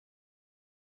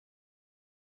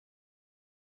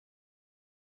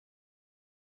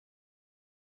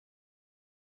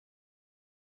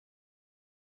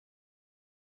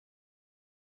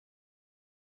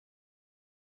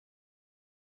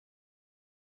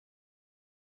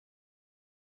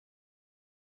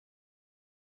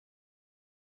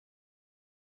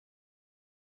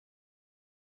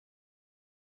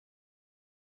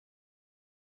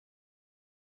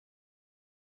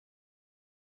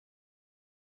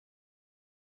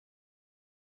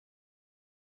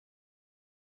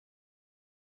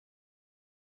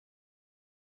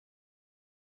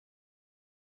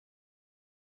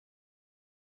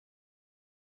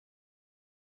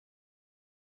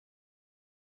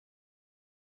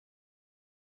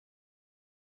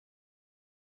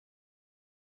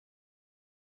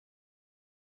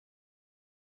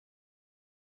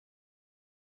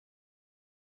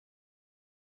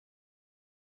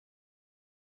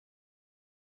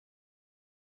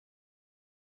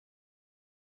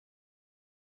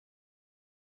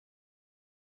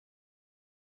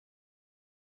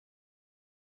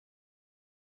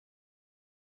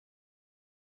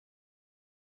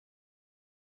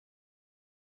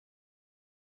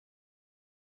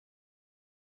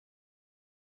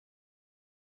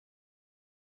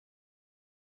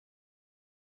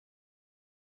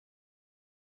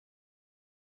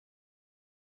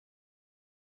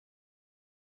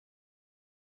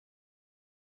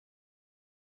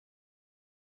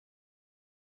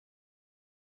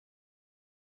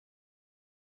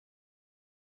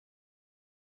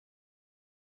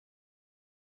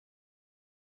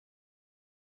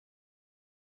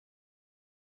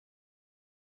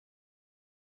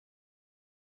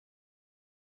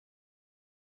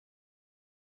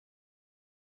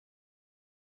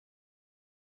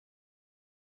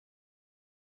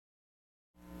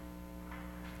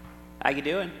How you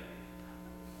doing?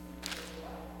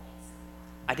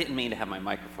 I didn't mean to have my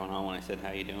microphone on when I said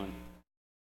how you doing.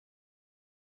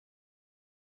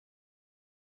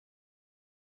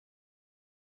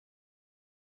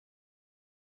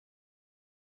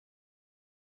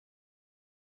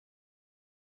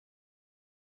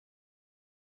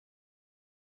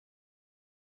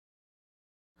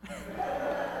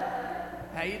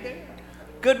 How you doing?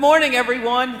 Good morning,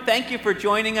 everyone. Thank you for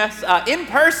joining us in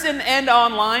person and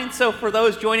online. So for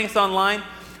those joining us online,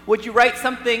 would you write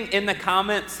something in the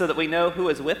comments so that we know who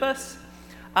is with us?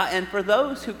 And for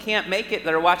those who can't make it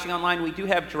that are watching online, we do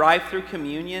have drive-through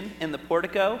communion in the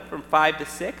portico from 5 to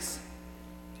 6.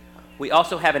 We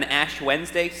also have an Ash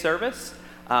Wednesday service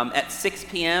at 6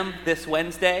 p.m. this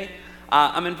Wednesday.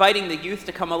 I'm inviting the youth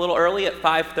to come a little early at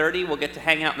 5:30. We'll get to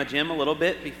hang out in the gym a little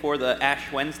bit before the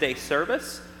Ash Wednesday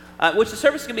service, which the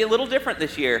service is going to be a little different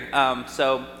this year.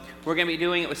 So we're going to be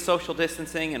doing it with social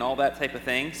distancing and all that type of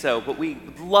thing. But we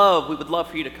would love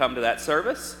for you to come to that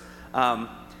service.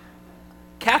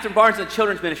 Catherine Barnes and the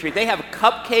Children's Ministry, they have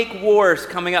Cupcake Wars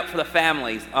coming up for the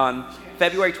families on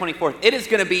February 24th. It is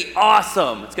going to be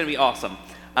awesome. It's going to be awesome.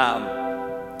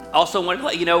 Also wanted to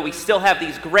let you know we still have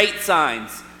these great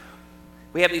signs.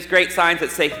 We have these great signs that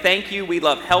say, "Thank you, we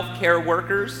love healthcare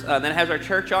workers." Then it has our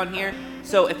church on here.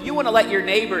 So if you want to let your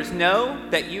neighbors know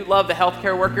that you love the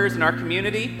healthcare workers in our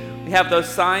community, we have those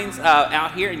signs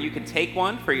out here, and you can take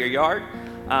one for your yard.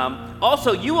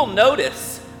 Also, you will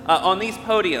notice on these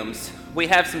podiums, we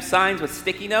have some signs with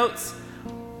sticky notes.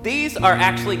 These are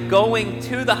actually going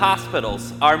to the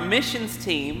hospitals. Our missions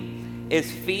team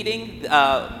is feeding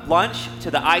lunch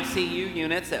to the ICU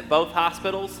units at both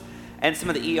hospitals and some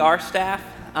of the ER staff.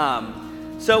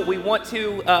 So we want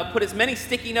to put as many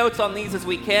sticky notes on these as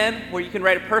we can, where you can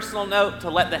write a personal note to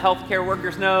let the healthcare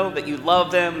workers know that you love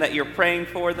them, that you're praying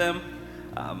for them.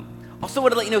 Also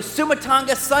want to let you know,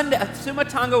 Sumatonga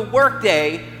Work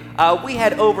Day, we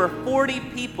had over 40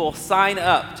 people sign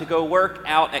up to go work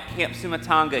out at Camp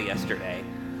Sumatonga yesterday.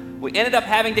 We ended up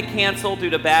having to cancel due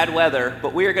to bad weather,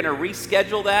 but we are going to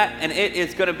reschedule that, and it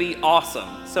is going to be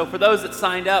awesome. So for those that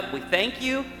signed up, we thank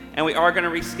you. And we are going to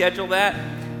reschedule that.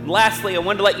 And lastly, I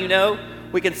wanted to let you know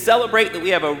we can celebrate that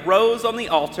we have a rose on the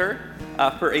altar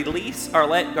for Elise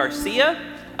Arlette Garcia.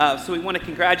 So we want to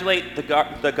congratulate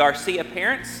the Garcia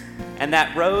parents, and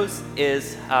that rose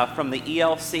is from the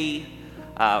ELC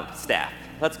staff.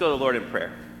 Let's go to the Lord in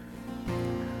prayer.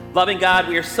 Loving God,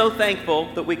 we are so thankful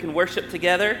that we can worship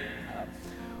together.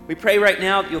 We pray right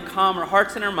now that you'll calm our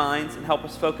hearts and our minds and help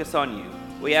us focus on you.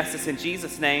 We ask this in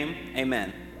Jesus' name,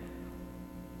 amen.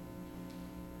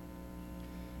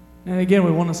 And again, we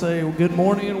want to say good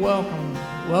morning and welcome.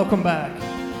 Welcome back.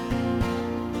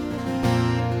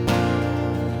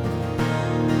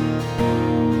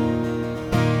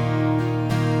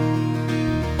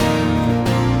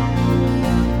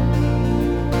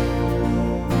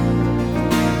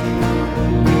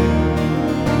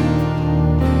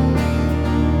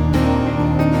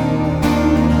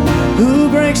 Who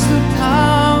breaks the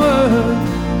power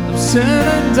of sin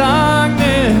and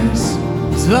darkness?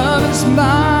 His love is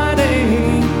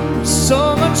mighty,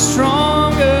 so much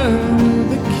stronger.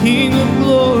 The King of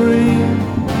glory,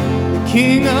 the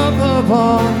King above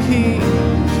all kings.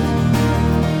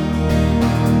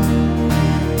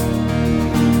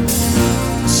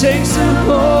 Shakes the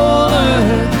whole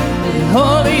earth with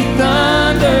holy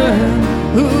thunder.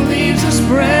 Who leaves us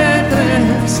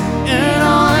breathless and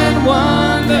awe and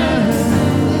wonder?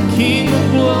 The King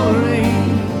of glory,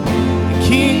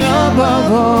 King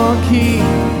above all kings.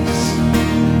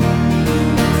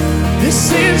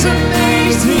 This is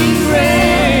amazing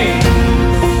grace.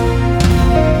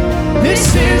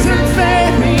 This is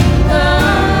unfailing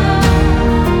love.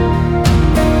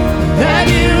 That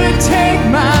you would take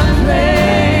my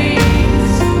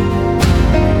place.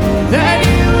 That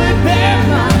you would bear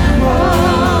my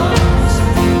cross.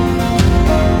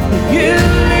 You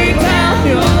lay down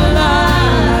your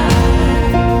life.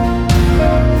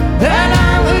 That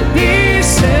I would be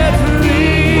set free.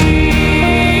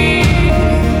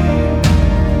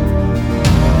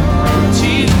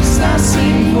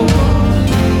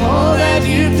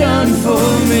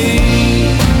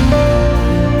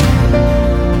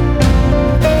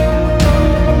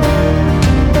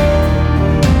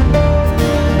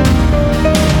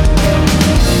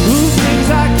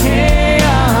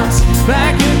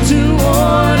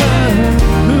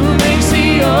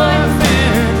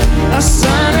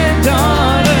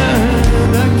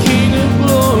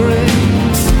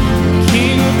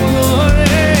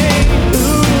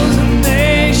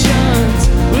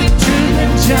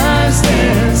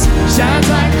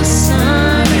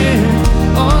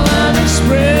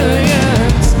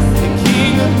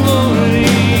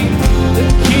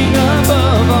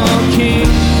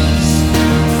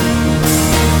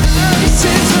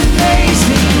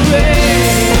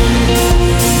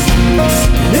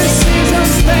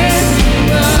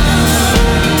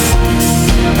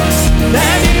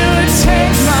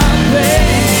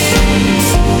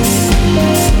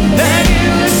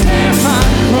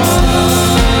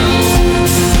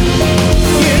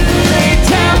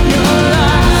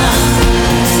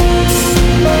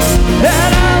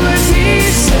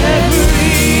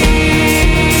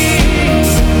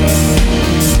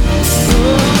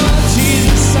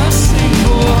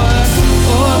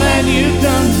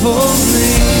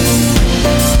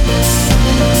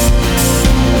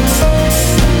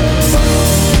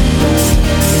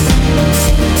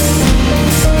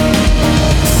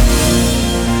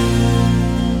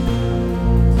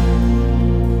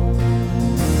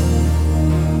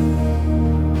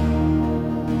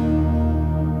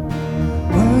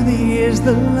 Worthy is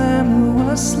the Lamb who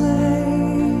was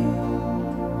slain.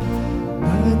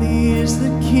 Worthy is the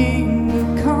King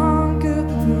who conquered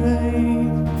the grave.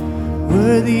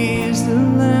 Worthy is the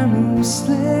Lamb who was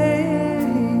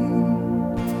slain.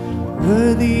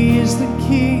 Worthy is the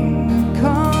King who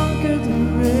conquered the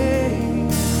grave.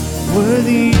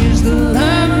 Worthy is the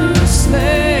Lamb who was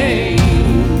slain.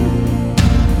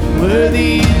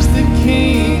 Worthy is the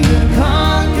King who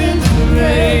conquered the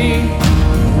grave.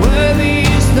 Worthy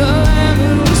is the Lamb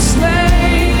who was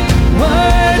slain.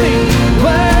 Worthy,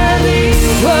 worthy,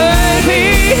 worthy.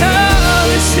 Oh,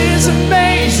 this is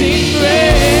amazing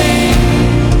grace.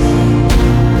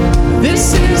 This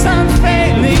is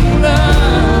unfailing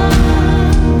love.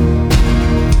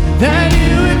 That you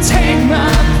would take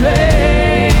my place.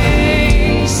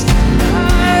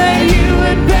 That you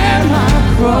would bear my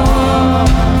cross.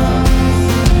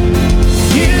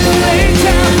 You laid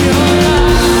down your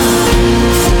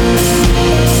life,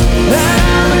 that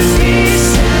I would be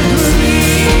set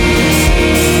free.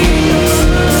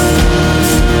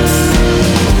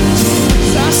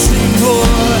 Jesus, I sing,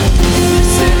 Lord,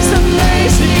 this is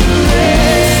amazing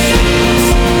grace.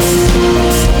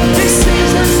 This is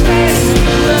amazing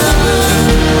love,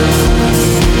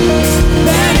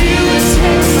 that you would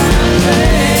take my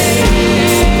place,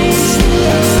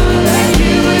 that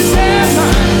you would bear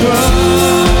my cross.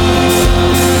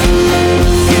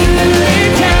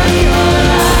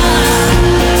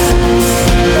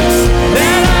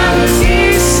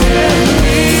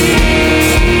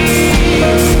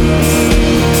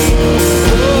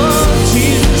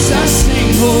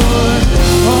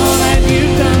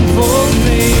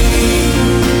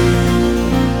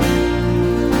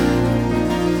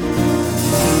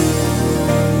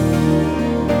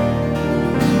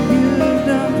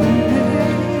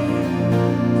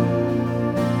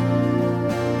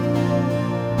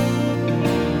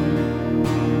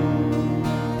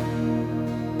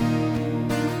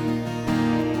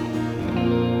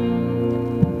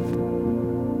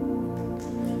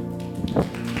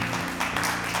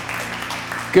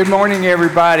 Good morning,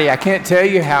 everybody. I can't tell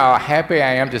you how happy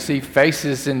I am to see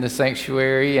faces in the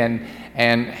sanctuary, and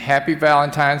happy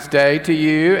Valentine's Day to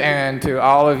you and to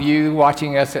all of you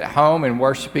watching us at home and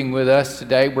worshiping with us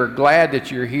today. We're glad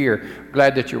that you're here,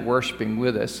 glad that you're worshiping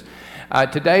with us.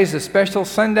 Today's a special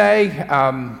Sunday.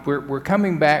 We're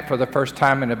coming back for the first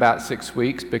time in about 6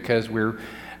 weeks because we're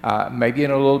maybe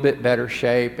in a little bit better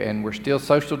shape, and we're still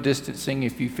social distancing.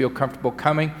 If you feel comfortable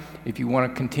coming, if you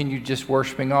want to continue just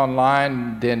worshiping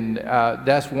online, then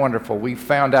that's wonderful. We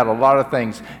found out a lot of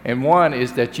things, and one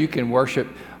is that you can worship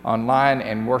online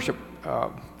and worship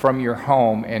from your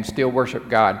home and still worship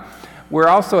God. We're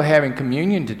also having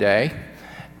communion today,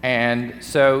 and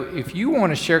so if you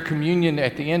want to share communion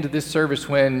at the end of this service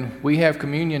when we have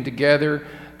communion together,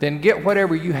 then get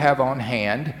whatever you have on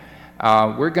hand.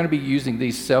 We're going to be using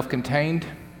these self-contained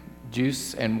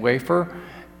juice and wafer,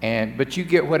 but you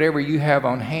get whatever you have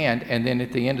on hand, and then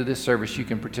at the end of this service you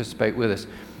can participate with us.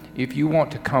 If you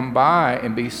want to come by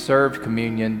and be served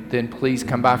communion, then please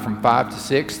come by from 5 to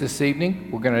 6 this evening.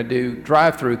 We're going to do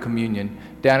drive-through communion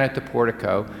down at the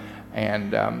portico,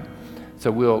 and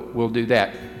so we'll do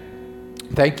that.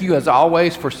 Thank you, as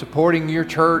always, for supporting your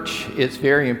church. It's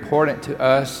very important to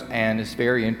us, and it's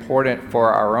very important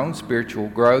for our own spiritual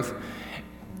growth.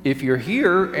 If you're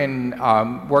here and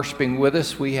worshiping with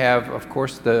us, we have, of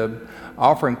course, the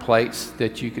offering plates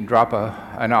that you can drop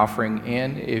an offering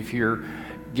in. If you're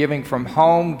giving from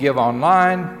home, give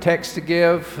online, text to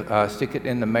give, stick it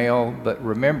in the mail, but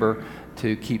remember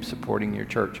to keep supporting your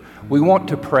church. We want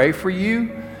to pray for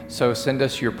you, so send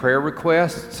us your prayer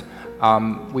requests.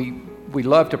 We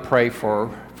love to pray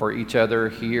for each other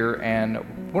here, and I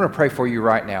want to pray for you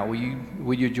right now.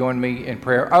 Will you join me in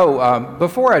prayer?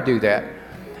 Before I do that,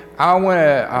 I want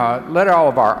to let all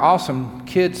of our awesome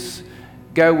kids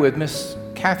go with Miss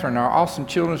Catherine, our awesome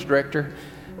children's director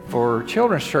for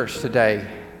Children's Church today.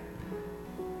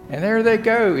 And there they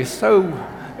go. It's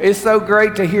so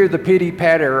great to hear the pity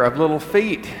patter of little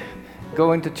feet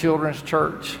going to Children's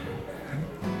Church.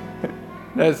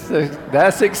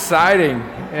 That's exciting.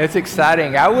 It's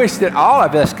exciting. I wish that all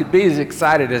of us could be as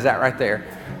excited as that right there.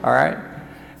 All right?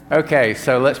 Okay,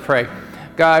 so let's pray.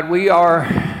 God, we are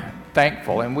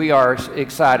thankful and we are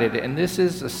excited, and this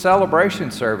is a celebration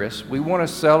service. We want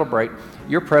to celebrate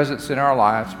your presence in our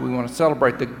lives. We want to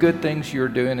celebrate the good things you're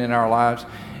doing in our lives,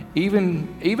 even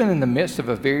in the midst of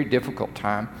a very difficult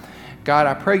time. God,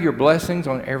 I pray your blessings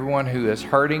on everyone who is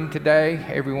hurting today,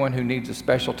 everyone who needs a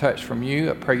special touch from you.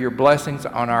 I pray your blessings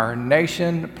on our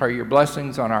nation. I pray your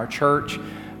blessings on our church.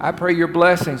 I pray your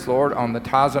blessings, Lord, on the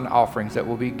tithes and offerings that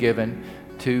will be given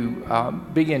to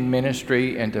be in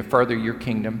ministry and to further your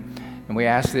kingdom. And we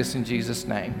ask this in Jesus'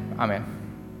 name. Amen.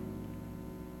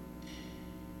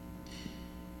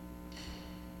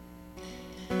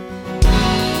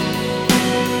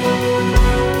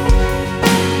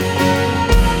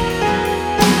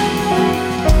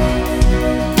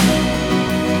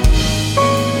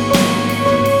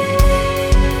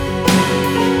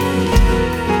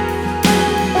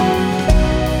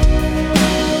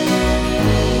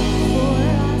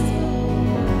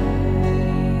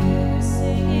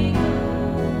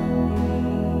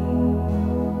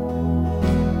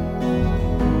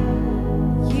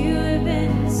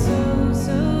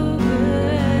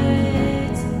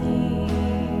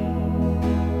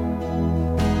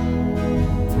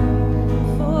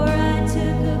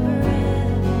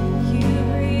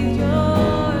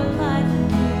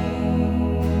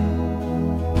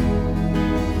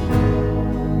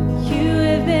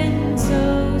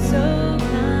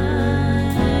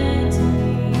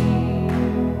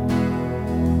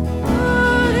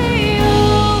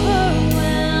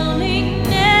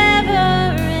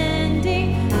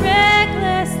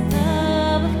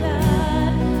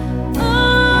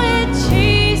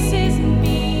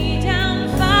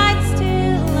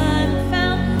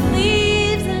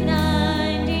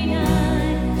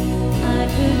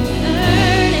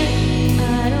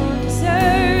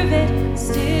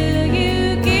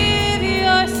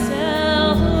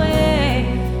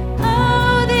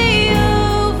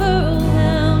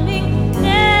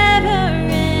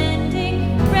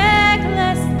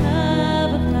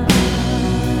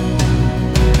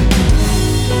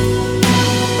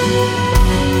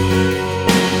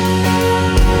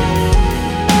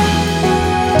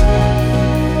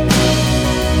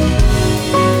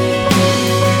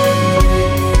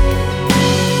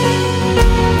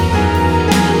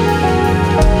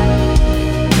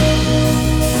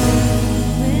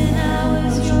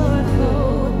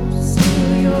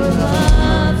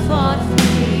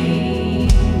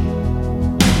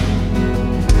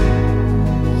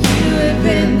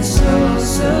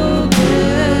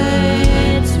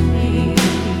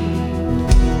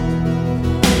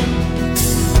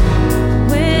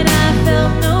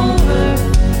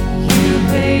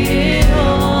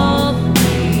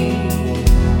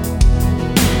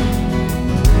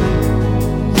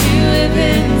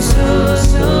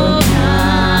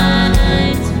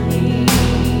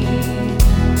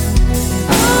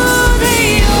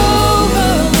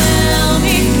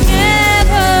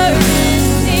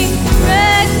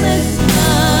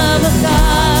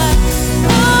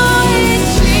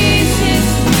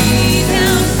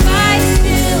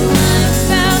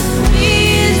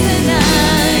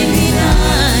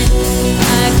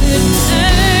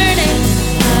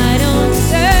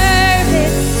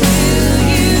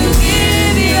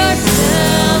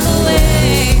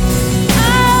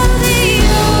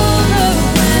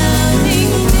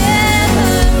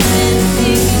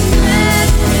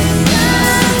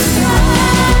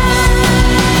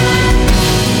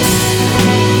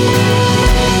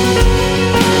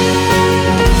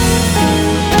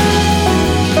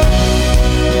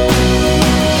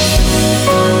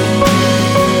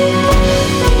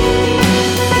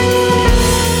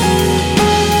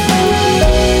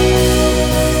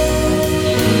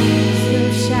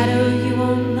 shadow you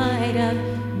won't light up,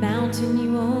 mountain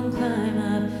you won't climb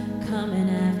up, coming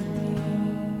after me.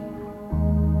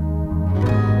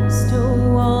 There's no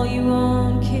wall you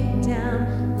won't kick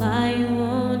down, lie you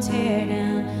won't tear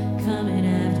down, coming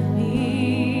after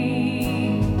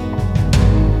me.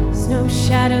 No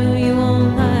shadow you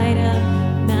won't light up,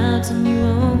 mountain you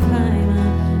won't climb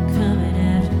up, coming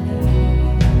after me.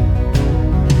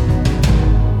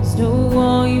 There's no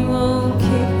wall you won't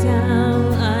kick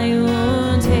down, lie you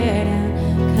won't tear down,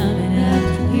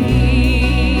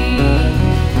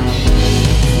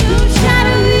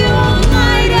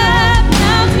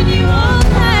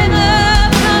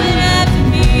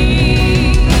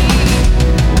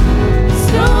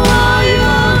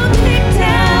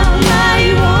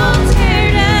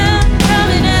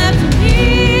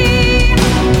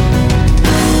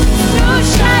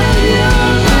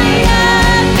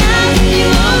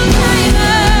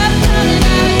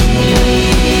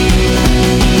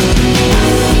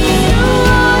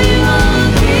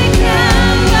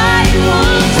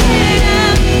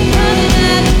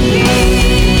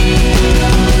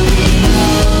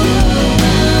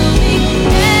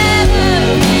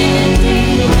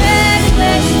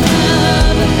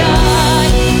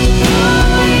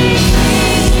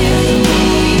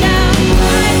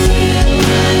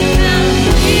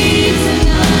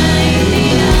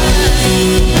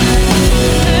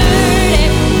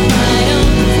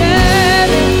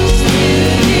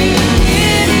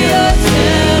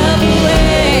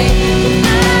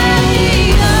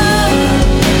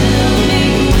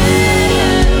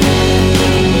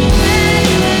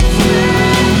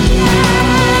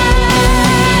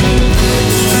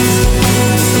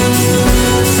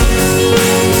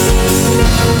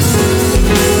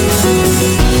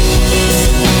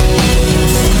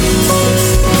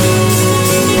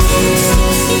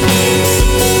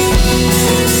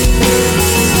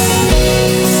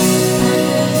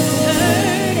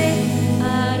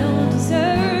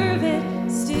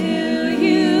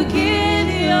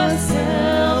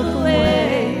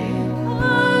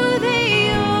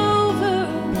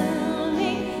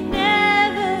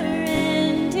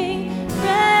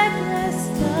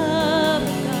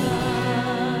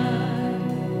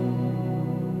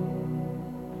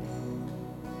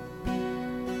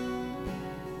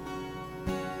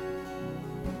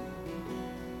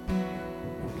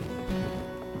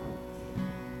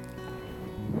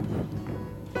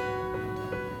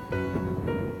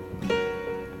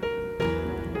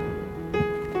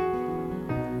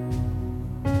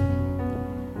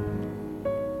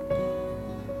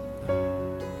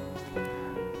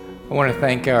 I want to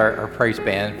thank our praise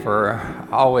band for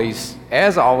always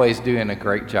doing a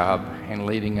great job in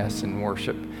leading us in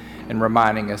worship and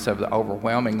reminding us of the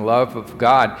overwhelming love of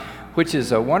God, which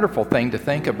is a wonderful thing to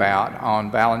think about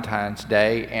on Valentine's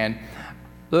Day. And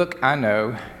look, I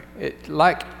know,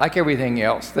 like everything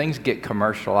else, things get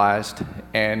commercialized,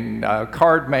 and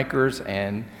card makers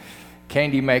and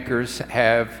candy makers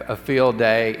have a field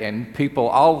day, and people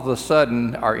all of a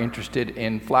sudden are interested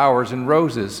in flowers and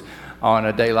roses on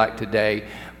a day like today.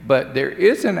 But there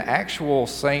is an actual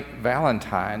Saint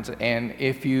Valentine's, and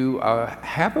if you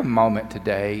have a moment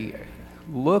today,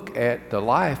 look at the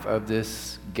life of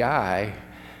this guy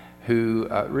who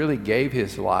really gave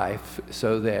his life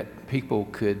so that people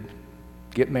could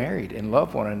get married and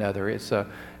love one another.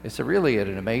 It's really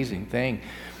an amazing thing.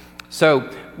 So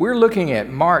we're looking at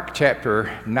Mark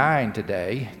chapter 9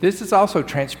 today. This is also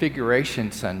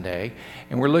Transfiguration Sunday,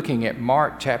 and we're looking at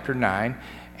Mark chapter 9,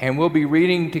 and we'll be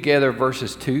reading together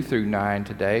verses 2 through 9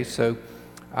 today. So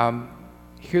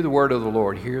hear the word of the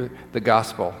Lord, hear the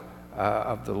gospel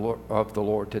of the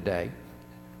Lord today.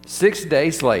 6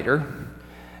 days later,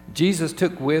 Jesus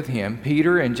took with him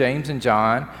Peter and James and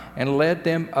John and led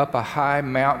them up a high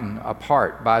mountain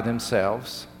apart by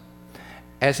themselves.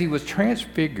 As he was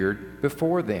transfigured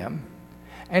before them,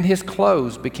 and his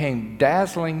clothes became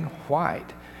dazzling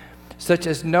white, such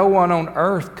as no one on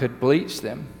earth could bleach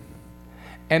them.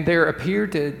 And there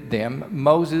appeared to them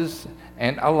Moses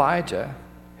and Elijah,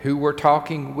 who were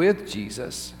talking with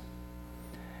Jesus.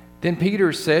 Then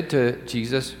Peter said to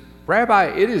Jesus, "Rabbi,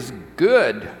 it is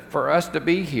good for us to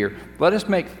be here. Let us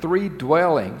make 3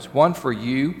 dwellings, one for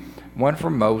you, one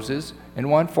for Moses, and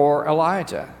one for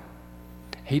Elijah."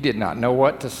 He did not know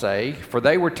what to say, for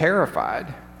they were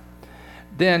terrified.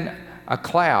 Then a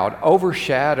cloud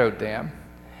overshadowed them,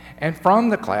 and from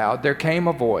the cloud there came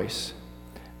a voice,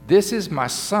 "This is my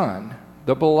Son,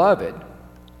 the Beloved.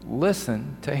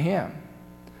 Listen to him."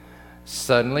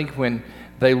 Suddenly, when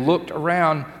they looked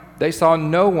around, they saw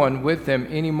no one with them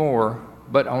anymore,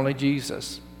 but only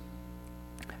Jesus.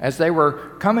 As they were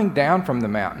coming down from the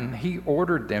mountain, he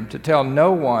ordered them to tell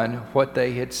no one what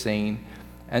they had seen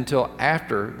until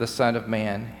after the Son of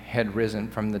Man had risen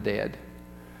from the dead.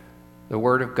 The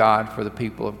word of God for the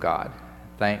people of God.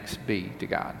 Thanks be to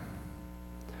God.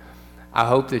 I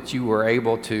hope that you were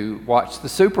able to watch the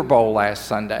Super Bowl last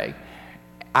Sunday.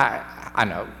 I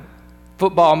know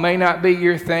football may not be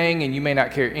your thing and you may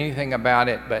not care anything about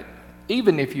it, but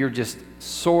even if you're just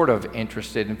sort of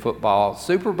interested in football,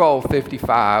 Super Bowl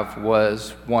 55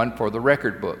 was one for the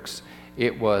record books.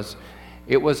 It was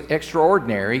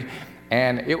extraordinary,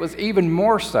 and it was even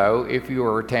more so if you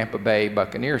were a Tampa Bay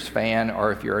Buccaneers fan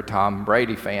or if you're a Tom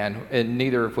Brady fan, and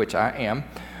neither of which I am.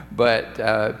 But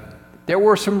there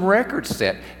were some records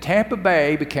set. Tampa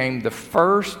Bay became the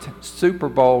first Super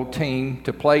Bowl team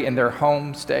to play in their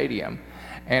home stadium.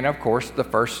 And of course, the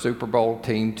first Super Bowl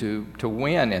team to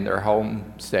win in their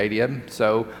home stadium.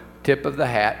 So tip of the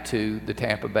hat to the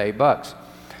Tampa Bay Bucks.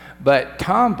 But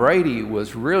Tom Brady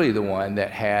was really the one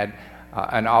that had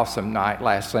an awesome night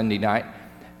last Sunday night.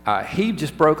 He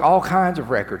just broke all kinds of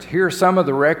records. Here are some of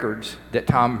the records that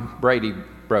Tom Brady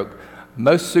broke.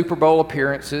 Most Super Bowl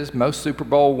appearances, most Super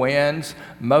Bowl wins,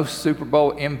 most Super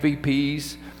Bowl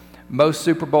MVPs, most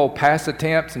Super Bowl pass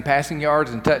attempts and passing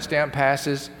yards and touchdown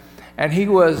passes. And he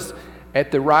was,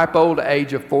 at the ripe old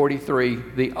age of 43,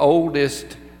 the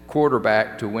oldest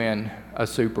quarterback to win a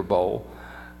Super Bowl.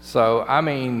 So, I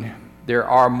mean, there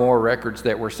are more records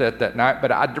that were set that night,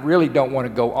 but I really don't want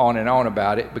to go on and on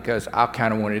about it because I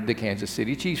kind of wanted the Kansas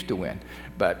City Chiefs to win.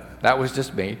 But that was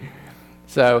just me.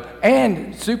 So,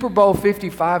 and Super Bowl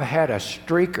 55 had a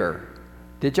streaker.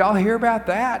 Did y'all hear about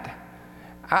that?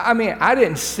 I mean, I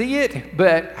didn't see it,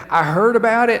 but I heard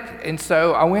about it, and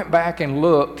so I went back and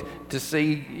looked to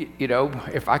see,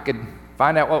 if I could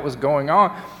find out what was going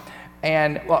on.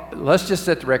 And, well, let's just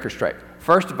set the record straight.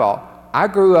 First of all, I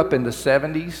grew up in the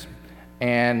 70s,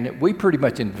 and we pretty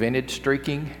much invented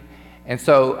streaking. And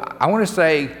so I want to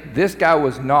say this guy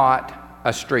was not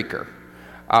a streaker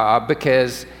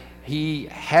because he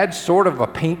had sort of a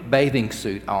pink bathing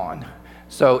suit on.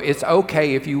 So it's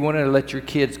okay if you want to let your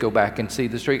kids go back and see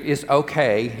the streak. It's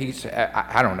okay.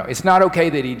 I don't know. It's not okay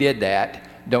that he did that.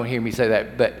 Don't hear me say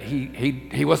that. But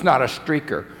he was not a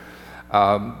streaker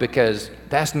because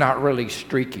that's not really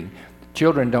streaking.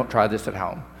 Children, don't try this at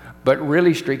home. But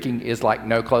really streaking is like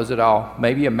no clothes at all.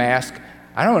 Maybe a mask.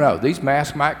 I don't know. These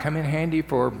masks might come in handy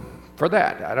for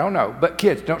that. I don't know. But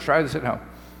kids, don't try this at home.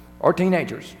 Or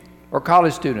teenagers. Or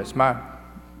college students. My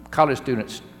college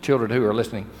students, children who are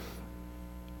listening.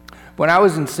 When I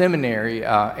was in seminary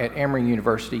at Emory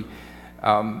University,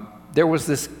 there was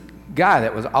this guy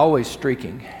that was always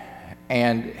streaking.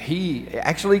 And he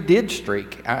actually did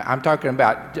streak. I'm talking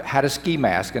about had a ski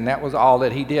mask, and that was all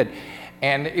that he did.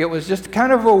 And it was just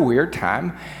kind of a weird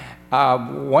time.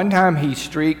 One time he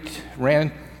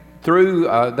ran through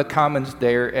the commons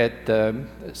there at the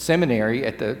seminary,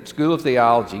 at the School of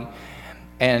Theology,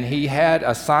 and he had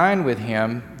a sign with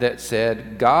him that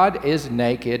said, "God is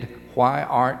naked, why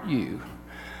aren't you?"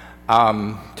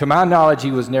 To my knowledge,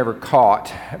 he was never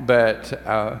caught, but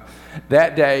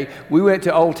that day, we went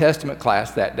to Old Testament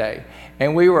class that day,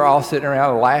 and we were all sitting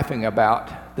around laughing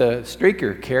about the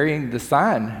streaker carrying the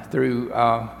sign through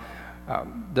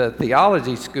the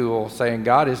theology school saying,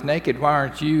 "God is naked, why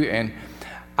aren't you?" And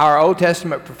our Old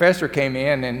Testament professor came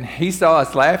in, and he saw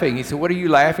us laughing. He said, "What are you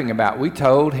laughing about?" We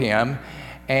told him,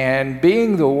 and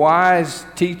being the wise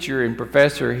teacher and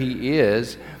professor he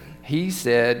is, he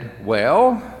said,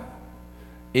 "Well,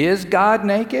 is God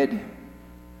naked?"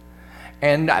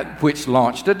 And which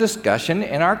launched a discussion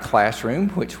in our classroom,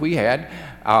 which we had,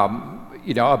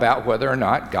 about whether or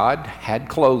not God had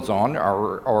clothes on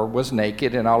or was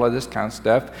naked and all of this kind of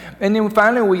stuff. And then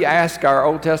finally we asked our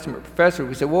Old Testament professor,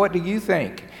 we said, "Well, what do you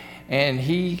think?" And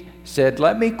he said,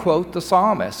 "Let me quote the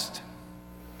psalmist.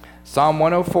 Psalm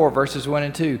 104, verses 1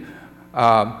 and 2.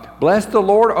 Bless the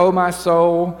Lord, O my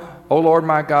soul. O Lord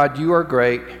my God, you are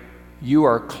great. You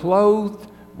are clothed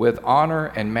with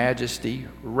honor and majesty,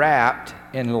 wrapped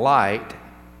in light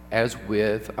as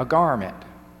with a garment."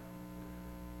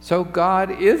 So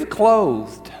God is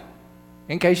clothed,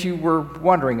 in case you were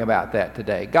wondering about that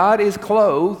today. God is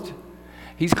clothed.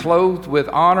 He's clothed with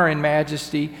honor and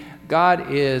majesty. God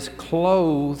is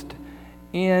clothed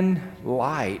in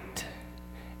light.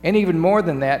 And even more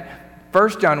than that,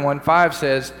 1 John 1:5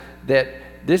 says that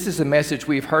this is a message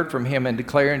we've heard from him and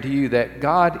declaring to you that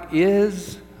God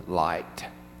is light,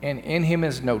 and in him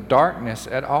is no darkness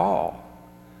at all.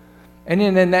 And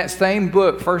then in that same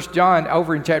book, 1 John,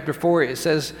 over in chapter 4, it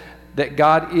says that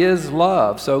God is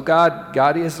love. So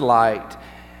God is light,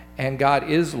 and God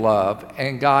is love,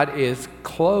 and God is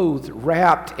clothed,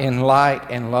 wrapped in light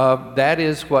and love. That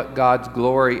is what God's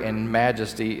glory and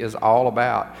majesty is all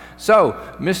about. So,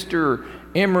 Mr.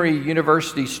 Emory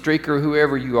University streaker,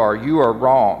 whoever you are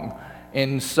wrong.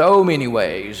 In so many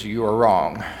ways, you are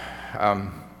wrong.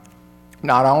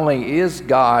 Not only is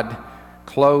God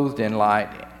clothed in light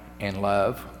and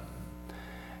love,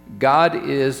 God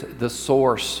is the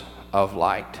source of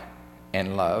light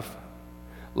and love.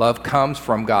 Love comes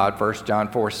from God, 1 John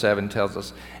 4:7 tells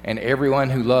us, and everyone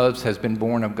who loves has been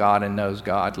born of God and knows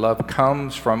God. Love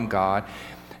comes from God.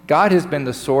 God has been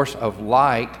the source of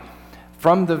light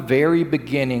from the very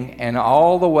beginning and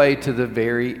all the way to the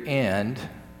very end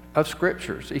of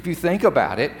Scriptures. If you think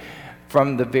about it,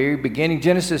 from the very beginning,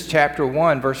 Genesis chapter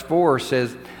 1, verse 4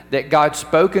 says that God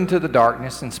spoke into the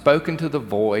darkness and spoke into the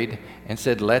void and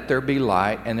said, "Let there be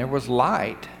light," and there was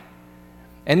light.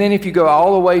 And then if you go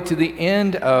all the way to the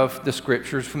end of the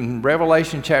Scriptures, from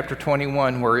Revelation chapter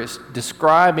 21, where it's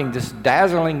describing this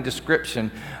dazzling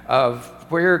description of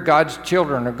where God's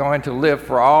children are going to live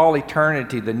for all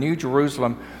eternity, the New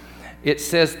Jerusalem, it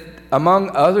says,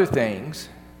 among other things,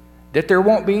 that there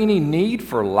won't be any need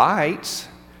for lights.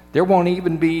 There won't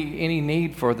even be any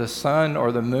need for the sun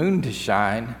or the moon to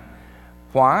shine.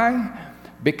 Why?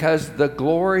 Because the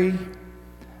glory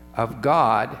of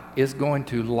God is going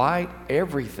to light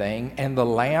everything, and the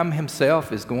Lamb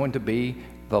himself is going to be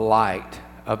the light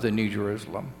of the New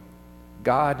Jerusalem.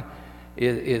 God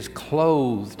is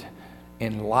clothed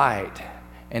in light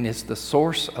and is the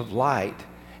source of light.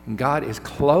 And God is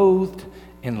clothed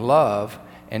in love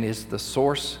and is the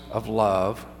source of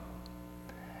love.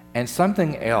 And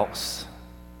something else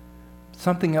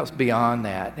beyond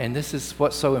that, and this is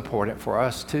what's so important for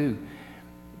us too.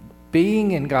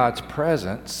 Being in God's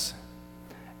presence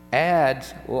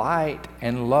adds light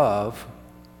and love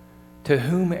to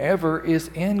whomever is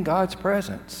in God's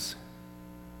presence.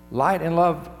 Light and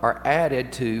love are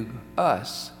added to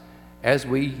us as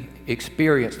we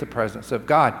experience the presence of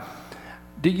God.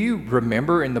 Do you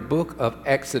remember in the book of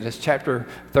Exodus, chapter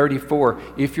 34,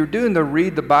 if you're doing the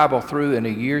read the Bible through in a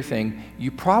year thing, you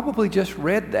probably just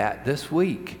read that this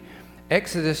week.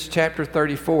 Exodus chapter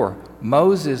 34,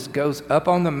 Moses goes up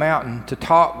on the mountain to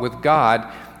talk with God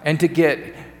and to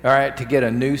get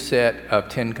a new set of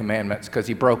 10 commandments because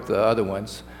he broke the other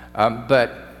ones.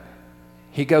 But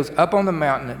he goes up on the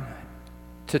mountain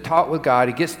to talk with God.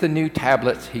 He gets the new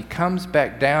tablets. He comes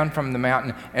back down from the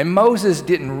mountain, and Moses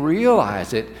didn't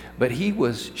realize it, but he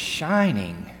was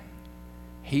shining.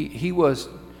 He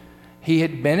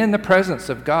had been in the presence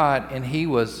of God, and he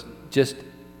was just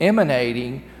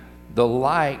emanating the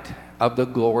light of the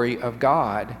glory of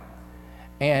God.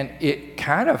 and it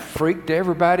kind of freaked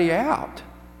everybody out.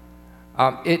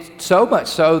 It's so much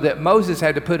so that Moses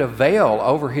had to put a veil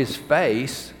over his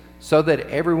face so that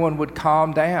everyone would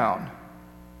calm down.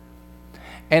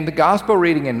 And the gospel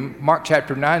reading in Mark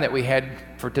chapter 9 that we had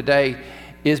for today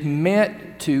is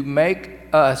meant to make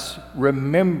us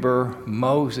remember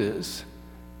Moses,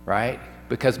 right?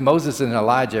 Because Moses and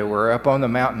Elijah were up on the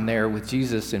mountain there with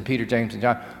Jesus and Peter, James, and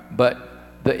John. But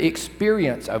the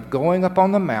experience of going up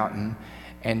on the mountain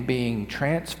and being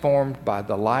transformed by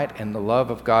the light and the love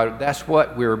of God, that's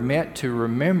what we're meant to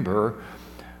remember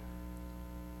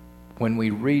when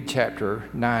we read chapter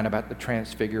 9 about the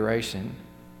transfiguration.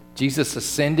 Jesus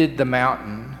ascended the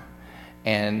mountain,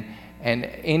 and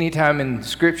anytime in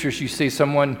scriptures you see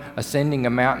someone ascending a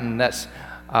mountain, that's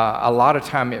a lot of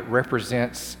time it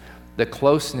represents the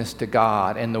closeness to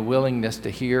God and the willingness to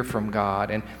hear from God.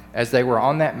 And as they were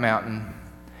on that mountain,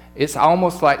 it's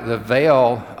almost like the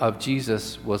veil of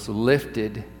Jesus was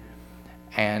lifted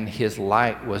and his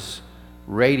light was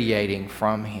radiating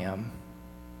from him.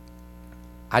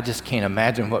 I just can't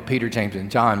imagine what Peter, James, and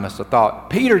John must have thought.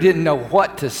 Peter didn't know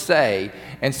what to say,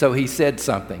 and so he said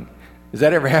something. Has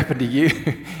that ever happened to you?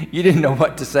 You didn't know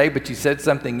what to say, but you said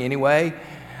something anyway?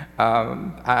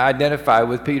 I identify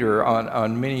with Peter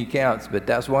on many accounts, but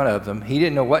that's one of them. He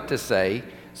didn't know what to say,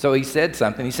 so he said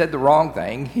something. He said the wrong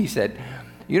thing. He said,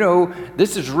 you know,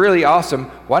 this is really awesome.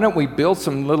 Why don't we build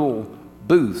some little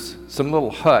booths, some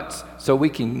little huts, so we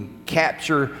can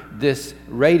capture this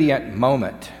radiant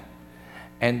moment?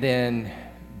 And then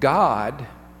God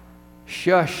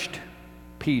shushed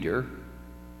Peter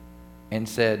and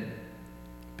said,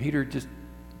 Peter, just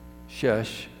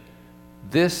shush.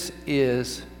 This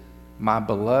is my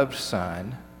beloved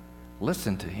son.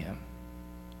 Listen to him.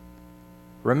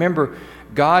 Remember,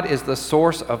 God is the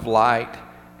source of light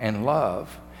and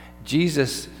love.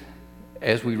 Jesus,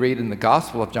 as we read in the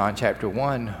Gospel of John chapter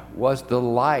 1, was the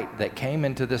light that came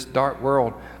into this dark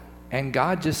world. And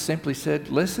God just simply said,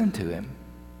 listen to him.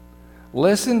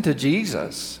 Listen to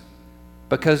Jesus,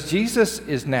 because Jesus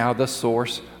is now the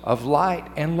source of light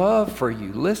and love for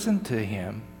you. Listen to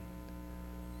him.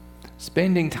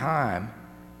 Spending time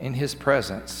in his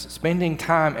presence, spending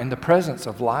time in the presence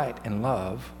of light and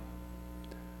love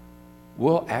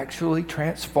will actually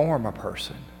transform a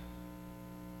person.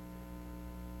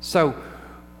 So,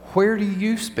 where do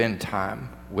you spend time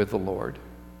with the Lord?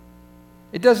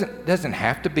 It doesn't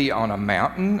have to be on a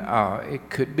mountain. It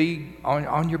could be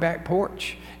on your back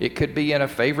porch. It could be in a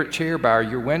favorite chair by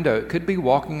your window. It could be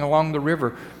walking along the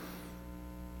river.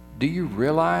 Do you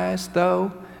realize,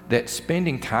 though, that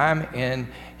spending time in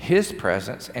his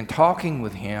presence and talking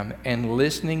with him and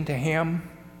listening to him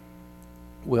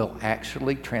will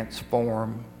actually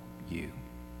transform you?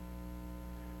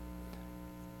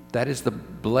 That is the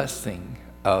blessing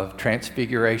of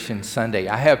Transfiguration Sunday.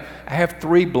 I have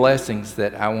three blessings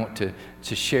that I want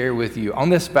to share with you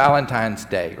on this Valentine's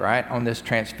Day, right? On this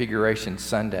Transfiguration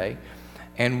Sunday.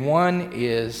 And one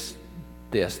is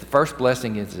this. The first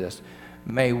blessing is this.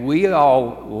 May we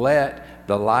all let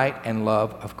the light and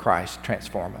love of Christ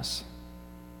transform us.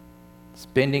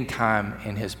 Spending time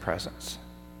in his presence.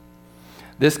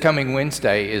 This coming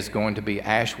Wednesday is going to be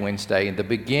Ash Wednesday, the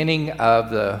beginning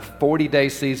of the 40-day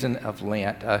season of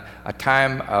Lent, a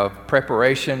time of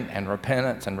preparation and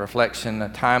repentance and reflection, a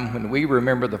time when we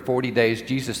remember the 40 days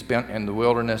Jesus spent in the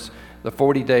wilderness, the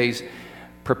 40 days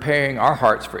preparing our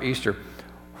hearts for Easter.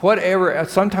 Whatever,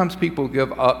 sometimes people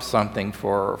give up something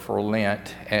for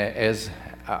Lent as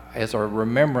a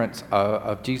remembrance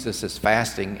of Jesus'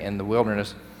 fasting in the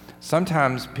wilderness.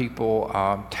 Sometimes people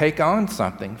take on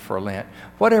something for Lent.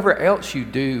 Whatever else you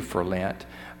do for Lent,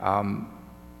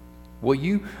 will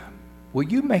you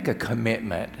make a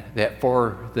commitment that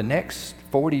for the next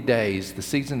 40 days, the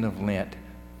season of Lent,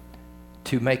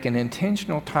 to make an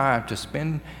intentional time to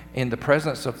spend in the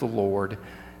presence of the Lord,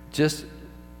 just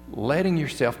letting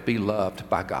yourself be loved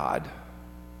by God,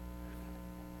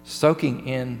 soaking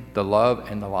in the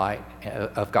love and the light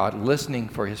of God, listening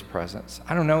for his presence.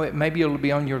 I don't know, maybe it'll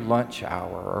be on your lunch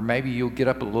hour, or maybe you'll get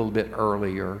up a little bit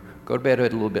early or go to bed a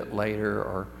little bit later,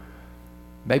 or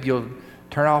maybe you'll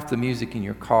turn off the music in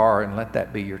your car and let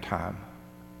that be your time.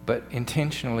 But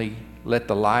intentionally let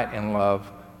the light and love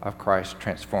of Christ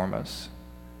transform us.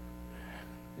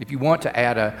 If you want to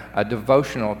add a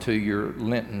devotional to your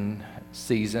Lenten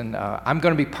season, I'm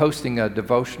going to be posting a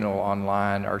devotional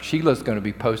online, or Sheila's going to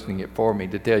be posting it for me,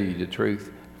 to tell you the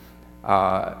truth.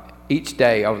 Each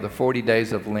day over the 40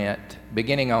 days of Lent,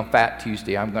 beginning on Fat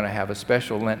Tuesday, I'm going to have a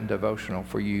special Lenten devotional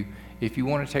for you if you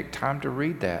want to take time to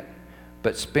read that.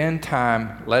 But spend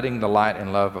time letting the light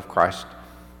and love of Christ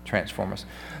transform us.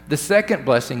 The second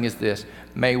blessing is this: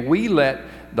 may we let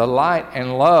the light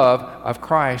and love of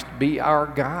Christ be our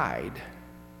guide.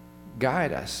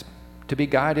 Guide us, to be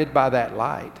guided by that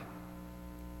light.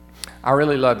 I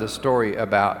really love the story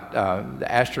about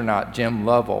the astronaut Jim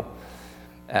Lovell.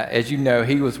 As you know,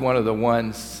 he was one of the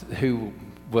ones who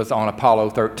was on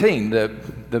Apollo 13,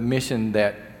 the mission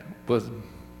that was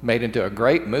made into a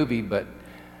great movie, but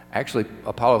actually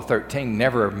Apollo 13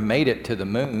 never made it to the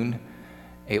moon.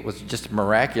 It was just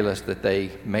miraculous that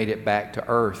they made it back to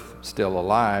Earth still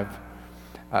alive.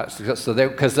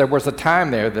 Because there was a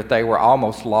time there that they were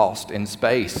almost lost in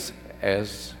space,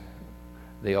 as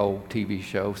the old TV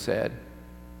show said.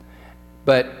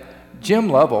 But Jim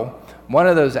Lovell, one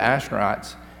of those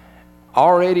astronauts,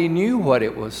 already knew what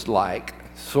it was like,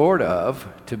 sort of,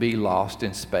 to be lost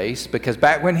in space, because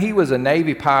back when he was a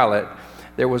Navy pilot,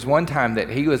 there was one time that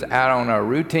he was out on a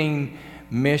routine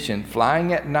mission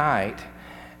flying at night,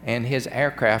 and his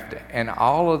aircraft, and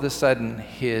all of a sudden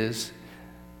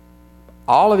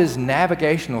all of his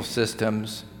navigational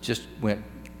systems just went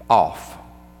off.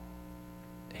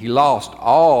 He lost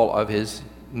all of his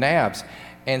navs.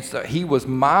 And so he was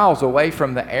miles away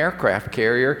from the aircraft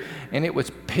carrier, and it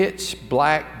was pitch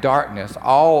black darkness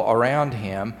all around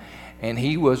him, and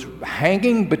he was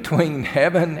hanging between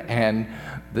heaven and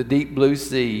the deep blue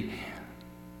sea,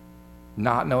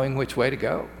 not knowing which way to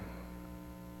go.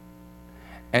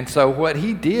 And so what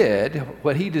he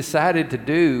decided to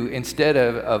do, instead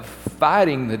of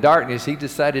fighting the darkness, he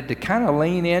decided to kind of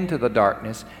lean into the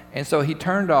darkness. And so he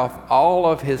turned off all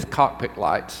of his cockpit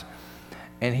lights,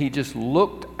 and he just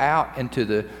looked out into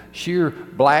the sheer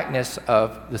blackness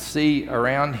of the sea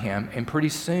around him. And pretty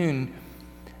soon,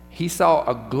 he saw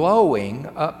a glowing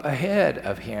up ahead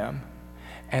of him.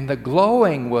 And the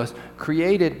glowing was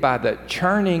created by the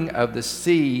churning of the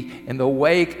sea in the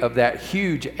wake of that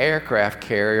huge aircraft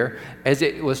carrier, as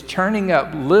it was churning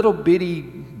up little bitty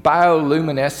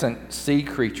bioluminescent sea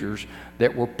creatures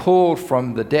that were pulled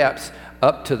from the depths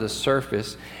up to the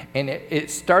surface. And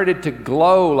it started to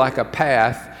glow like a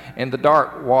path in the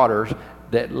dark waters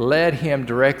that led him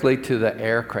directly to the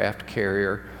aircraft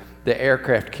carrier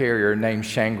named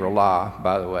Shangri-La,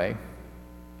 by the way.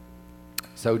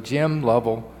 So Jim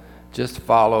Lovell just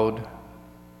followed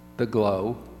the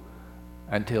glow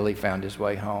until he found his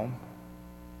way home.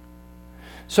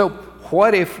 So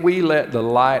what if we let the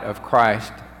light of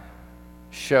Christ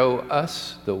show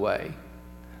us the way?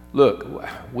 Look,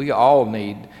 we all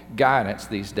need guidance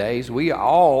these days. We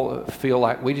all feel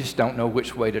like we just don't know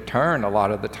which way to turn a lot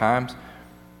of the times.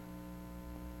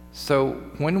 So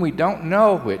when we don't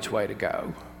know which way to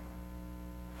go,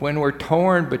 when we're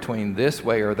torn between this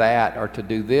way or that, or to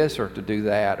do this or to do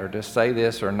that, or to say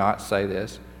this or not say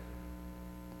this,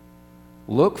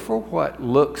 look for what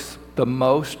looks the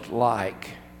most like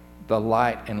the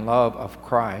light and love of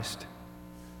Christ,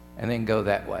 and then go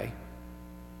that way.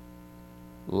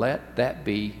 Let that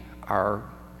be our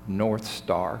North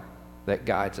Star that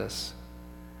guides us.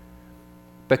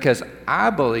 Because I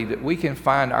believe that we can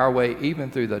find our way even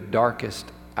through the darkest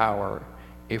hour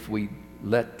if we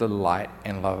let the light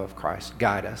and love of Christ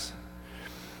guide us.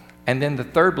 And then the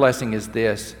third blessing is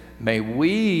this: may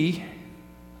we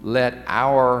let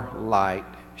our light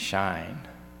shine.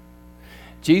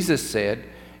 Jesus said,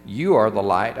 "You are the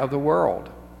light of the world."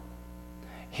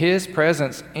 His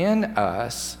presence in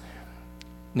us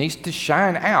needs to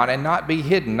shine out and not be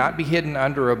hidden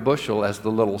under a bushel, as the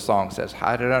little song says,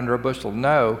 hide it under a bushel.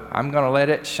 No, I'm going to let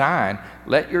it shine.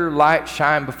 Let your light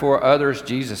shine before others,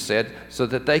 Jesus said, so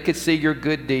that they could see your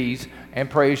good deeds and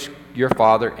praise your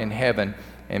Father in heaven.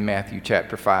 In Matthew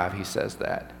chapter 5, he says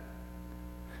that.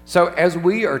 So as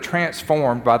we are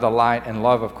transformed by the light and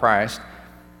love of Christ,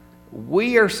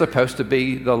 we are supposed to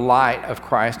be the light of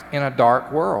Christ in a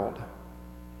dark world.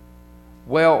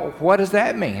 Well, what does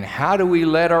that mean? How do we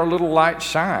let our little light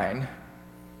shine?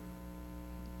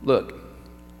 Look,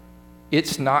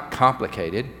 it's not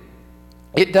complicated.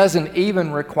 It doesn't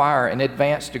even require an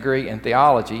advanced degree in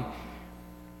theology.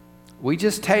 We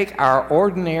just take our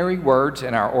ordinary words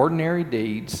and our ordinary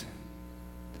deeds,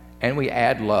 and we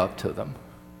add love to them.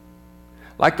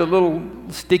 Like the little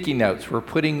sticky notes we're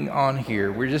putting on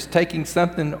here. We're just taking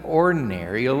something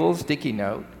ordinary, a little sticky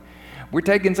note. We're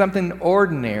taking something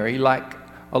ordinary, like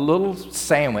a little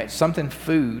sandwich, something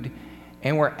food,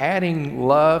 and we're adding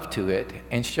love to it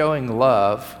and showing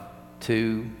love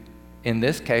to, in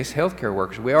this case, healthcare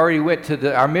workers. We already went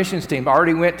to our missions team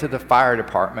already went to the fire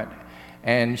department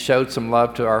and showed some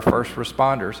love to our first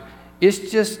responders.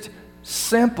 It's just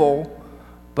simple,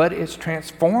 but it's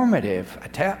transformative.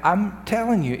 I'm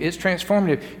telling you, it's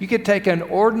transformative. You could take an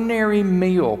ordinary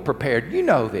meal prepared, you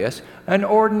know this, an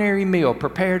ordinary meal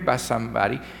prepared by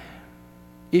somebody,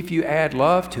 if you add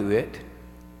love to it,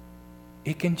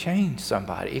 it can change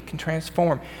somebody. It can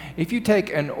transform. If you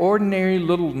take an ordinary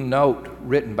little note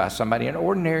written by somebody, an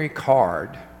ordinary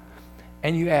card,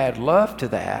 and you add love to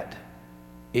that,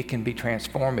 it can be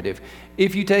transformative.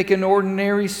 If you take an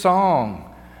ordinary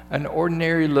song, an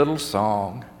ordinary little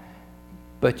song,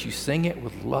 but you sing it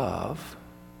with love,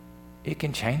 it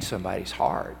can change somebody's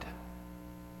heart.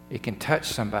 It can touch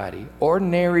somebody.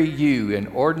 Ordinary you and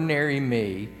ordinary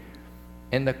me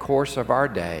in the course of our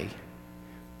day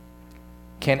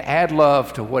can add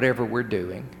love to whatever we're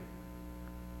doing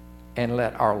and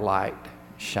let our light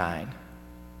shine.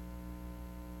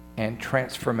 And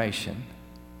transformation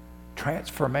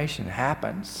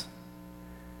happens.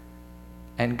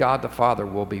 And God the Father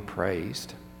will be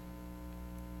praised.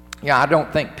 Yeah, I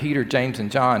don't think Peter, James,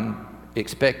 and John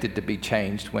expected to be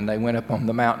changed when they went up on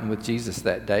the mountain with Jesus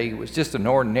that day. It was just an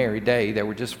ordinary day. They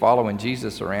were just following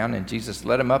Jesus around, and Jesus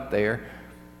led them up there.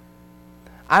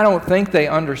 I don't think they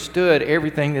understood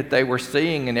everything that they were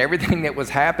seeing and everything that was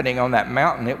happening on that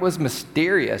mountain. It was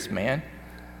mysterious, man.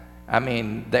 I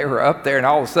mean, they were up there, and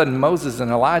all of a sudden Moses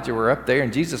and Elijah were up there,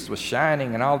 and Jesus was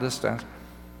shining and all this stuff.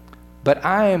 But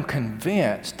I am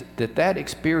convinced that that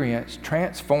experience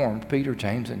transformed Peter,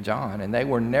 James, and John, and they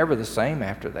were never the same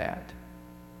after that.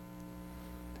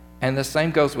 And the same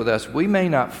goes with us. We may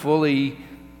not fully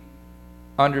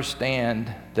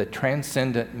understand the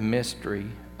transcendent mystery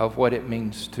of what it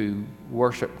means to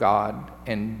worship God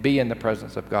and be in the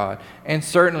presence of God, and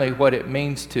certainly what it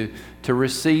means to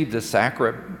receive the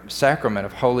sacrament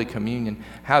of Holy Communion,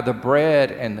 how the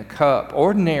bread and the cup,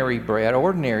 ordinary bread,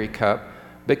 ordinary cup,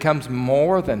 becomes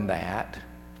more than that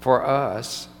for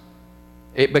us.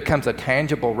 It becomes a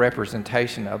tangible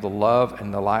representation of the love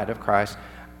and the light of Christ.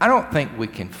 I don't think we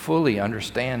can fully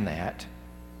understand that,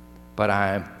 but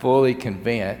I am fully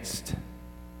convinced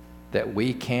that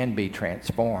we can be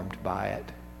transformed by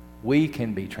it. We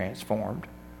can be transformed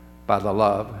by the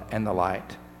love and the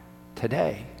light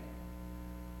today.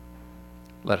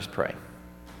 Let us pray.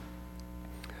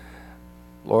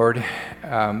 Lord,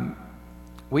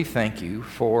 we thank you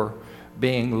for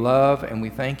being love, and we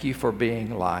thank you for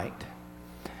being light.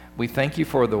 We thank you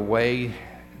for the way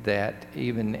that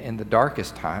even in the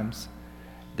darkest times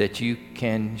that you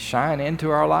can shine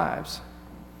into our lives,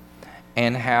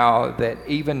 and how that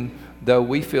even though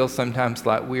we feel sometimes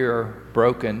like we are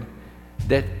broken,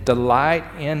 that the light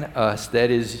in us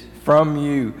that is from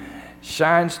you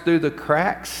shines through the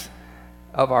cracks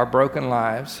of our broken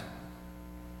lives,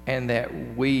 and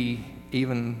that we,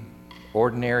 even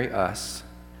ordinary us,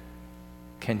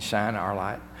 can shine our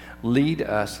light. Lead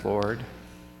us, Lord,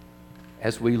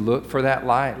 as we look for that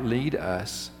light. Lead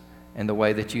us in the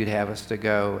way that you'd have us to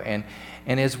go. And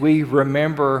as we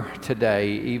remember today,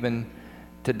 even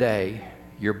today,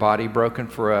 your body broken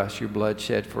for us, your blood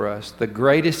shed for us, the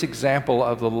greatest example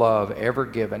of the love ever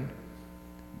given,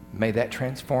 may that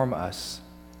transform us.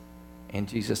 In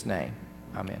Jesus' name,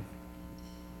 amen.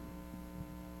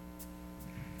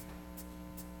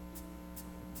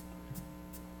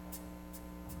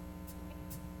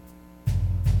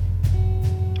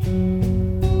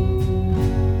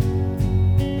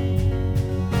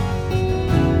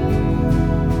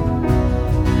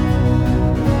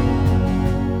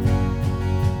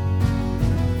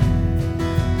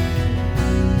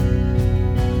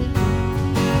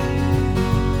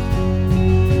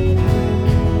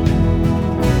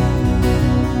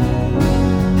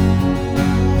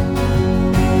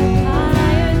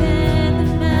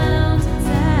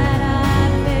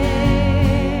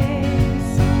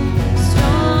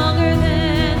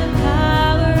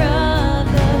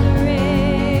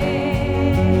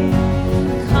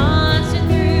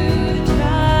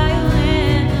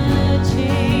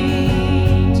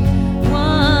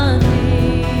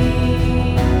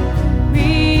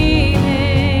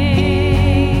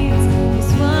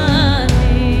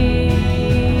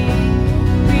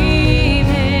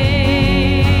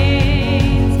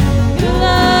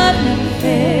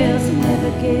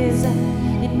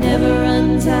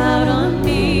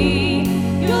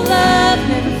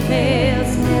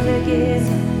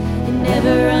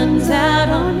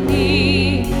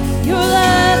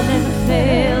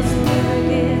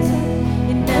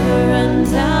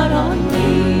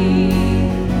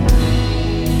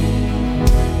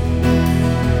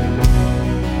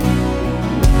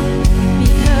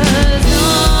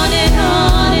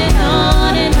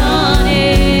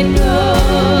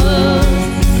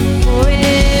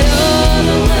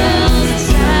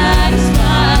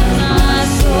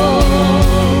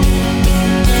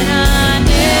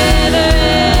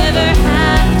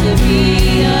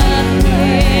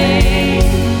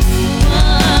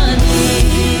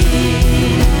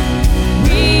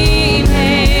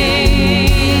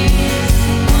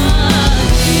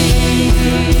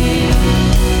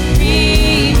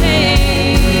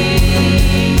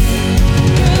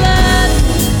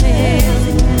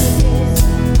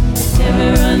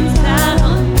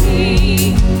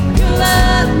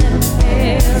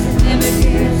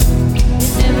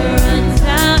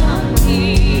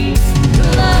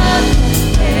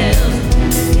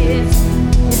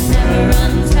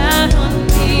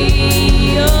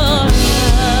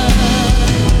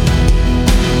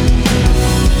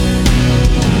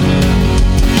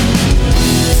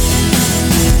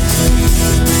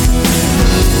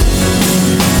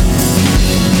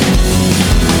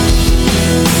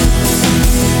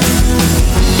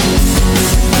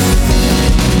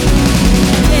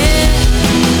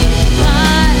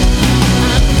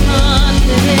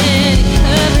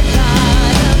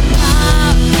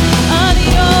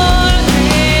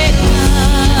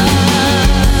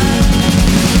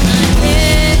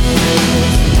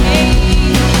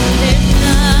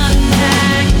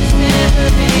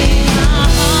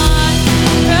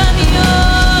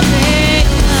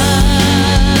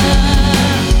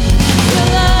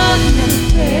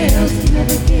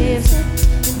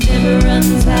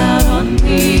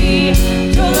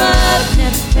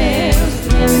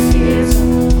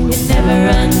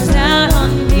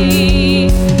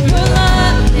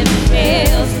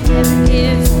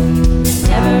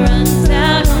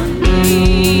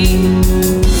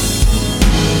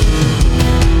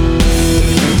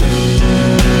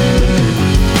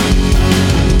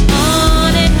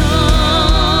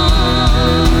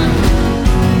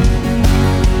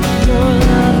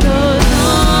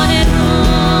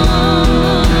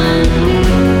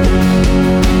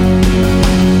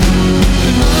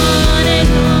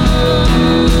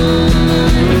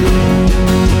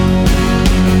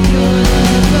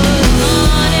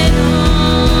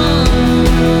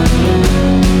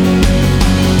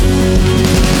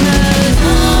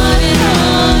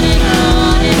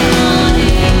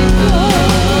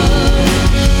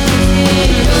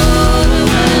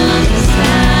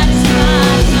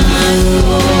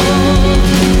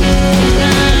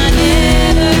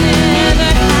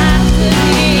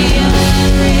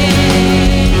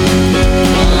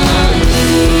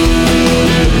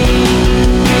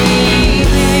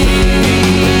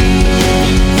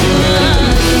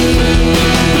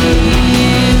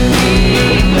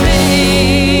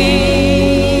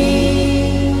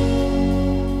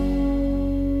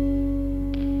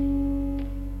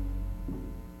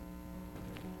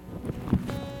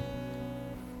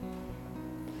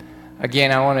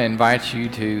 Again, I want to invite you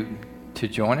to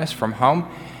join us from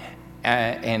home.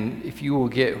 And if you will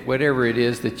get whatever it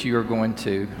is that you are going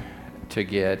to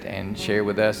get and share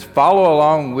with us, follow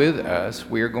along with us.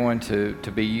 We are going to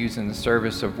be using the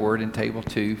service of Word and Table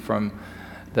 2 from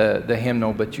the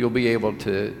hymnal, but you'll be able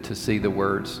to see the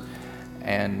words.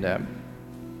 And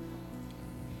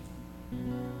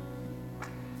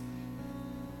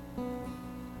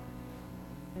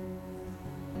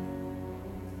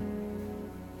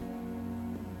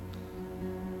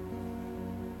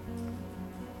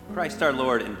Christ our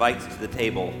Lord invites to the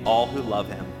table all who love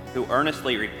him, who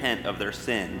earnestly repent of their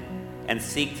sin and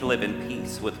seek to live in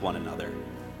peace with one another.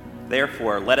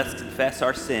 Therefore, let us confess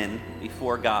our sin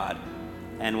before God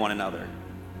and one another.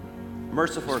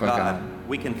 Merciful God,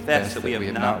 we confess that we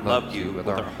have not loved you with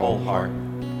our whole heart.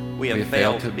 We have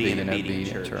failed to be an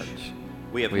obedient church.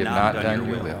 We have not done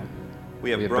your will. We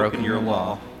have broken your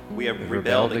law. We have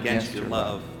rebelled against your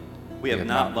love. We have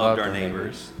not loved our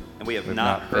neighbors, and we have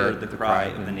not heard the cry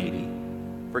of the needy.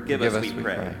 Forgive us, we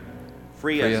pray.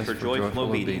 Free us for joyful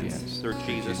obedience through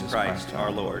Jesus Christ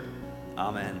our Lord.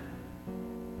 Amen.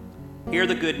 Hear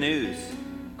the good news.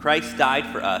 Christ died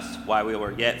for us while we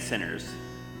were yet sinners.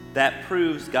 That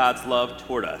proves God's love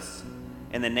toward us.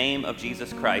 In the name of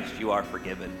Jesus Christ, you are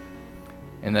forgiven.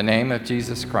 In the name of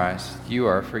Jesus Christ, you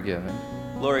are forgiven.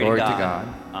 Glory to God.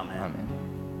 Amen.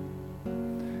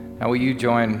 Amen. Now will you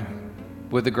join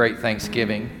with the great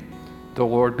thanksgiving? The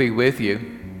Lord be with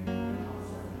you.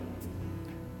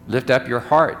 Lift up your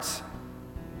hearts.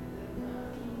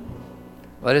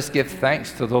 Let us give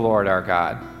thanks to the Lord our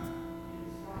God.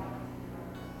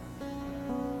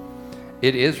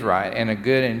 It is right and a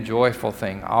good and joyful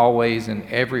thing, always and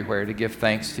everywhere, to give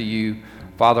thanks to you,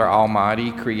 Father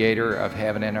Almighty, creator of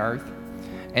heaven and earth.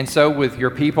 And so with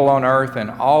your people on earth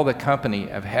and all the company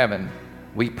of heaven,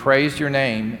 we praise your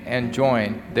name and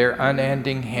join their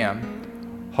unending hymn.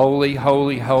 Holy,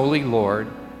 holy, holy Lord,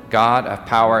 God of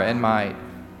power and might.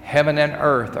 Heaven and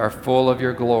earth are full of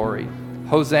your glory.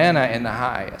 Hosanna in the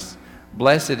highest.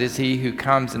 Blessed is he who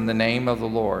comes in the name of the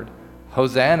Lord.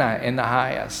 Hosanna in the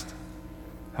highest.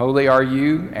 Holy are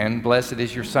you, and blessed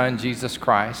is your Son, Jesus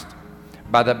Christ.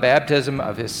 By the baptism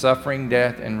of his suffering,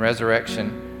 death, and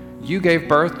resurrection, you gave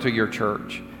birth to your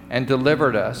church and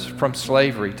delivered us from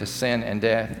slavery to sin and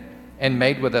death, and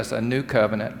made with us a new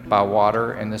covenant by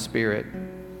water and the Spirit.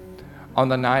 On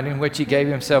the night in which he gave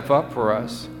himself up for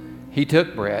us, he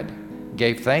took bread,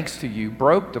 gave thanks to you,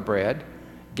 broke the bread,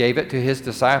 gave it to his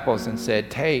disciples, and said,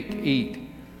 "Take, eat.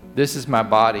 This is my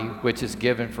body, which is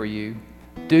given for you.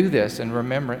 Do this in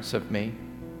remembrance of me."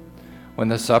 When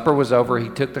the supper was over, he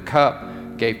took the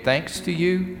cup, gave thanks to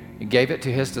you, and gave it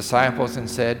to his disciples, and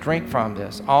said, "Drink from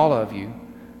this, all of you.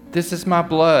 This is my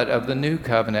blood of the new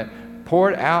covenant,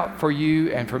 poured out for you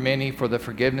and for many for the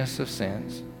forgiveness of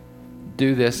sins.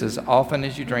 Do this as often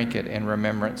as you drink it in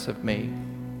remembrance of me."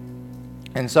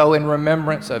 And so in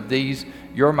remembrance of these,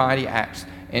 your mighty acts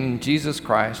in Jesus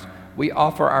Christ, we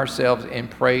offer ourselves in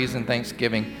praise and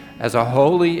thanksgiving as a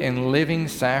holy and living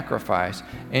sacrifice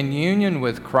in union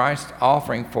with Christ's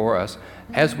offering for us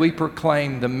as we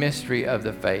proclaim the mystery of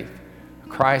the faith.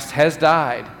 Christ has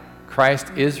died.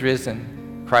 Christ is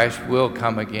risen. Christ will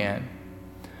come again.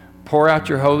 Pour out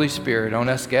your Holy Spirit on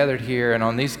us gathered here and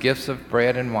on these gifts of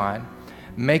bread and wine.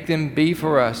 Make them be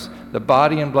for us the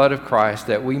body and blood of Christ,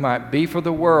 that we might be for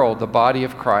the world the body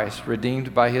of Christ,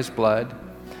 redeemed by his blood.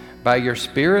 By your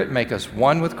Spirit, make us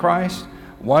one with Christ,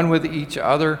 one with each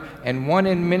other, and one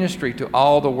in ministry to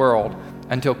all the world,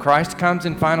 until Christ comes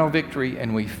in final victory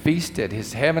and we feast at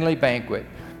his heavenly banquet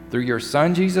through your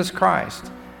Son, Jesus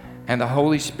Christ, and the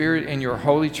Holy Spirit in your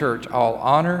holy church. All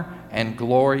honor and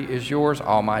glory is yours,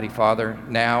 Almighty Father,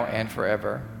 now and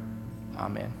forever.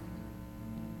 Amen.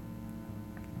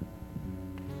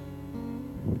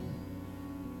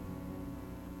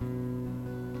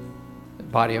 The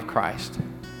body of Christ,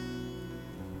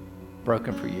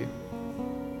 broken for you.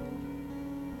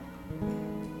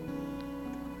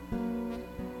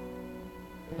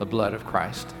 The blood of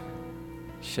Christ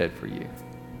shed for you.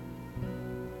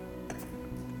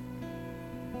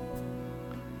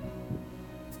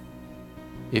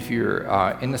 If you're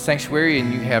in the sanctuary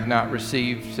and you have not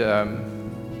received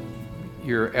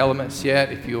your elements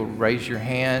yet, if you'll raise your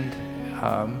hand,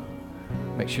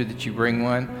 make sure that you bring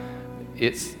one.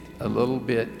 It's a little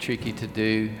bit tricky to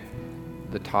do.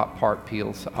 The top part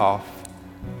peels off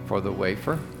for the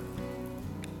wafer.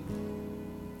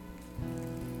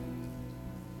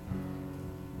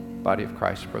 Body of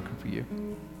Christ broken for you.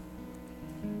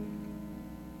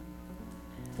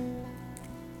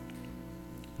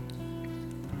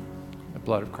 The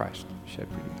blood of Christ shed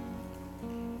for you.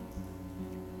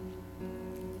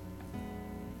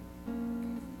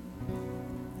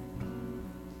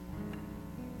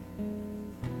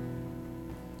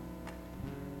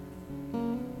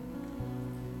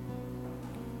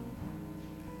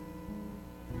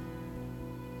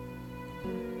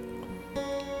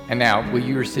 And now, will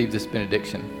you receive this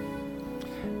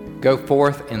benediction? Go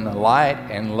forth in the light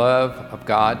and love of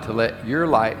God to let your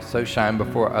light so shine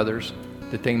before others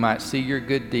that they might see your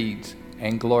good deeds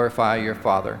and glorify your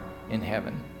Father in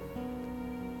heaven.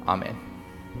 Amen.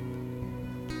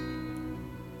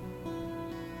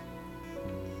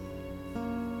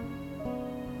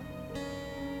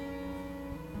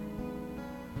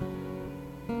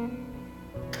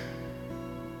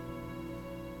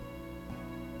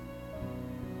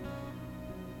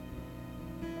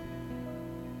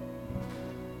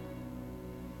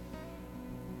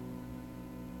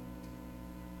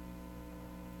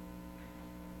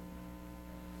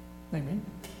 Amen.